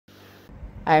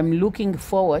I'm looking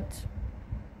forward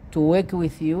to work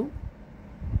with you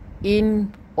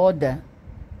in order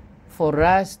for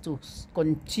us to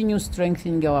continue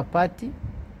strengthening our party.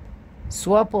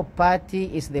 SWAPO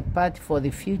Party is the party for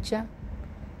the future,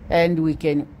 and we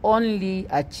can only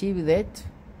achieve that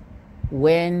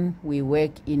when we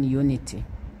work in unity.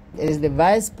 As the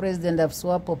Vice President of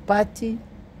SWAPO Party,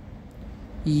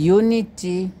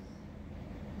 unity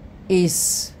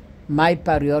is my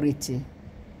priority.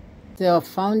 The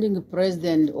founding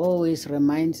president always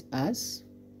reminds us,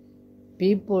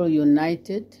 people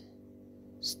united,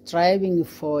 striving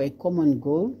for a common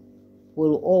goal,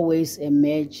 will always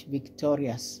emerge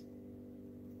victorious.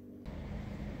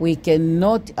 We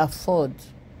cannot afford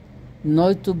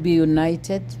not to be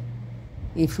united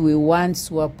if we want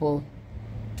SWAPO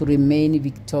to remain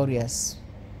victorious.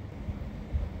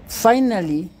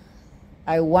 Finally,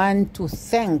 I want to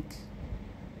thank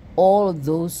all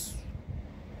those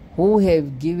who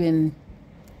have given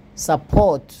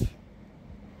support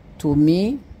to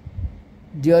me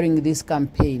during this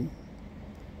campaign,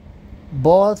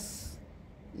 both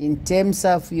in terms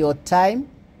of your time,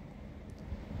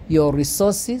 your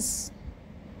resources,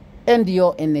 and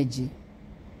your energy.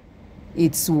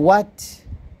 It's what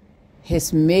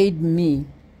has made me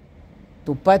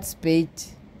to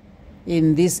participate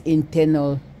in this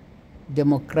internal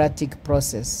democratic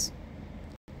process.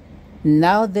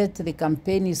 Now that the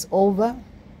campaign is over,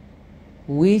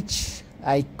 which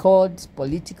I called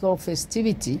political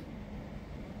festivity,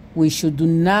 we should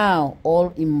now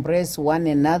all embrace one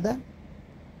another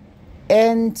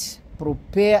and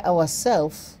prepare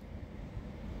ourselves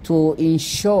to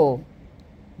ensure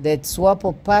that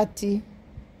SWAPO Party,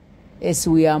 as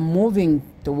we are moving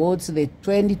towards the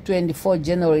 2024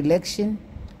 general election,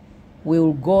 we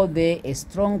will go there a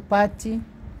strong party,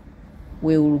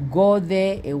 we will go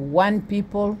there a one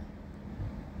people,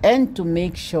 and to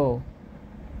make sure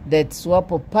that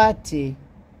SWAPO Party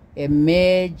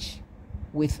emerge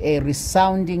with a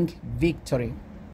resounding victory.